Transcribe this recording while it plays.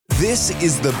This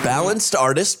is the Balanced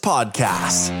Artist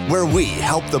Podcast, where we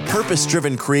help the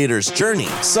purpose-driven creator's journey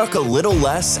suck a little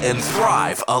less and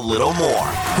thrive a little more.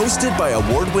 Hosted by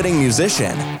award-winning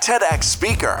musician, TEDx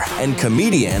speaker, and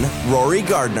comedian Rory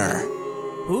Gardner.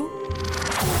 Who?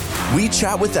 We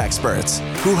chat with experts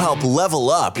who help level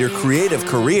up your creative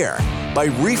career by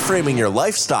reframing your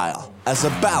lifestyle as a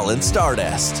balanced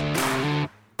artist.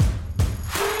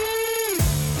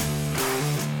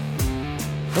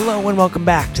 Hello and welcome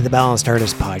back to the Balanced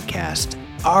Artist Podcast.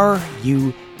 Are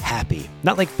you happy?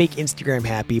 Not like fake Instagram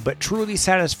happy, but truly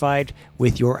satisfied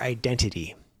with your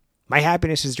identity. My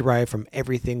happiness is derived from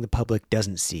everything the public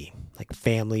doesn't see, like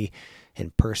family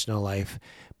and personal life.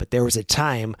 But there was a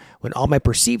time when all my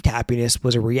perceived happiness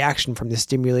was a reaction from the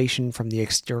stimulation from the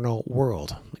external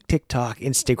world, like TikTok,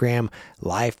 Instagram,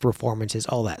 live performances,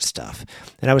 all that stuff.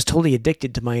 And I was totally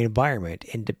addicted to my environment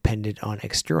and depended on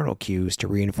external cues to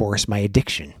reinforce my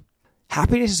addiction.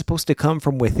 Happiness is supposed to come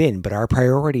from within, but our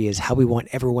priority is how we want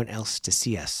everyone else to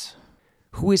see us.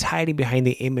 Who is hiding behind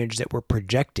the image that we're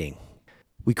projecting?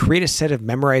 We create a set of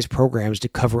memorized programs to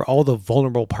cover all the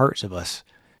vulnerable parts of us.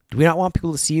 Do we not want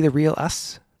people to see the real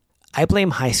us? I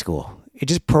blame high school. It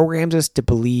just programs us to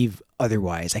believe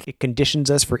otherwise. Like, it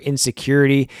conditions us for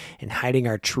insecurity and hiding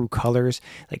our true colors.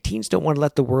 Like, teens don't want to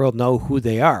let the world know who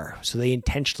they are, so they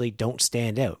intentionally don't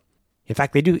stand out. In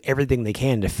fact, they do everything they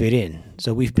can to fit in.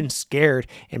 So we've been scared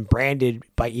and branded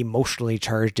by emotionally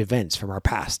charged events from our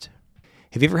past.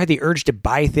 Have you ever had the urge to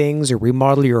buy things or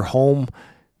remodel your home?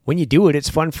 When you do it, it's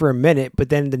fun for a minute, but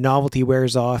then the novelty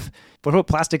wears off. What about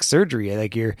plastic surgery?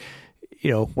 Like,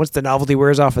 once the novelty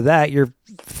wears off of that, you're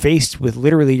faced with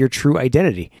literally your true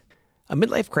identity. A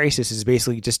midlife crisis is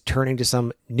basically just turning to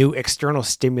some new external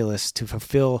stimulus to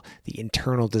fulfill the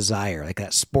internal desire, like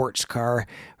that sports car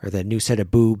or the new set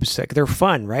of boobs. Like, they're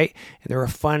fun, right? And they're a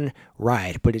fun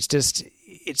ride, but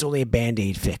it's only a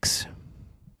Band-Aid fix.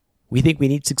 We think we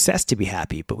need success to be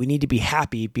happy, but we need to be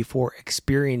happy before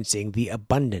experiencing the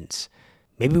abundance.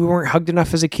 Maybe we weren't hugged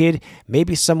enough as a kid.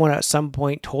 Maybe someone at some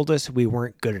point told us we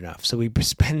weren't good enough. So we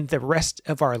spend the rest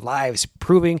of our lives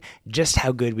proving just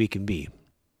how good we can be.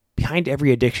 Behind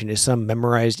every addiction is some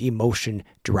memorized emotion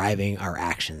driving our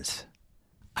actions.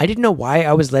 I didn't know why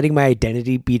I was letting my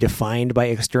identity be defined by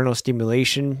external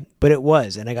stimulation, but it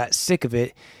was, and I got sick of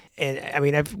it. And I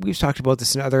mean, we've talked about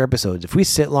this in other episodes. If we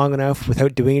sit long enough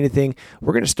without doing anything,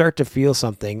 we're going to start to feel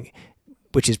something,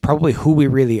 which is probably who we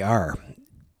really are.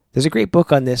 There's a great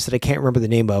book on this that I can't remember the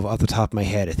name of off the top of my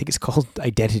head. I think it's called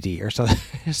Identity or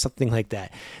something like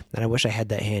that. And I wish I had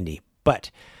that handy.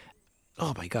 But,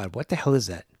 oh my God, what the hell is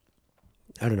that?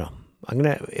 I don't know.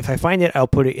 If I find it, I'll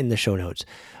put it in the show notes.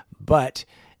 But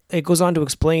it goes on to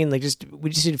explain, we just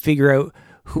need to figure out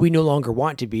who we no longer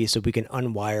want to be so we can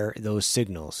unwire those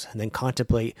signals, and then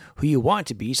contemplate who you want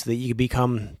to be so that you can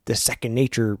become the second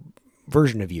nature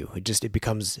version of you. It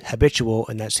becomes habitual,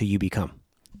 and that's who you become.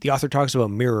 The author talks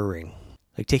about mirroring,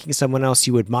 like taking someone else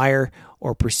you admire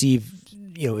or perceive,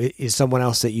 is someone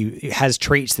else that has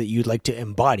traits that you'd like to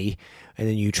embody, and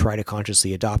then you try to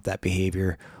consciously adopt that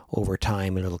behavior over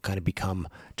time, and it'll kind of become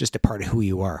just a part of who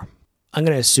you are. I'm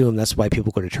going to assume that's why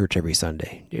people go to church every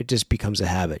Sunday. It just becomes a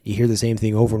habit. You hear the same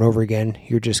thing over and over again.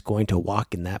 You're just going to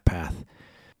walk in that path.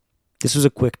 This was a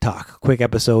quick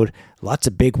episode. Lots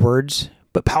of big words,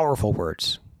 but powerful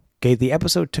words. Okay, the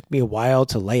episode took me a while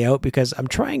to lay out because I'm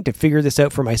trying to figure this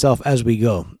out for myself as we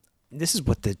go. This is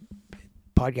what the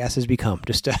podcast has become.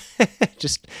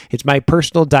 It's my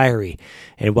personal diary,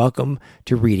 and welcome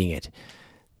to reading it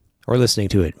or listening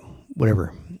to it,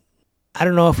 whatever. I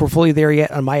don't know if we're fully there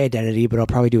yet on my identity, but I'll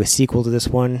probably do a sequel to this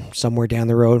one somewhere down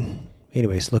the road.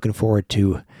 Anyways, looking forward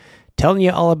to telling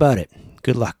you all about it.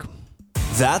 Good luck.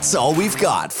 That's all we've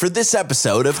got for this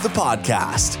episode of the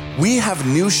podcast. We have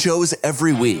new shows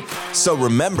every week, so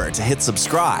remember to hit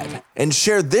subscribe and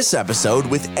share this episode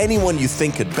with anyone you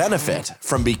think could benefit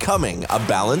from becoming a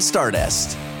balanced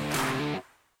artist.